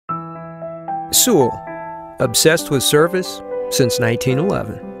Sewell, obsessed with service since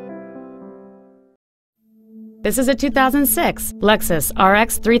 1911. This is a 2006 Lexus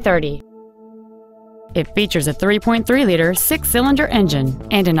RX 330. It features a 3.3-liter six-cylinder engine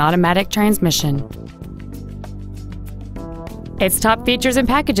and an automatic transmission. Its top features and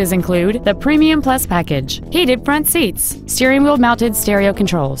packages include the Premium Plus package, heated front seats, steering wheel mounted stereo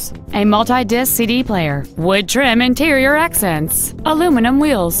controls, a multi-disc CD player, wood trim interior accents, aluminum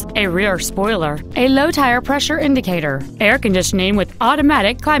wheels, a rear spoiler, a low tire pressure indicator, air conditioning with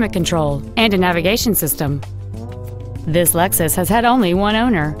automatic climate control, and a navigation system. This Lexus has had only one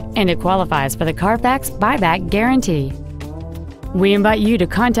owner, and it qualifies for the Carfax buyback guarantee. We invite you to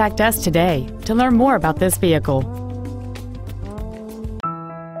contact us today to learn more about this vehicle.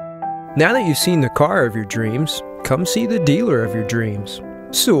 Now that you've seen the car of your dreams, come see the dealer of your dreams.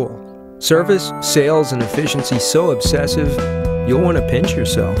 Sewell. Service, sales, and efficiency so obsessive, you'll want to pinch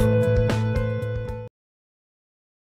yourself.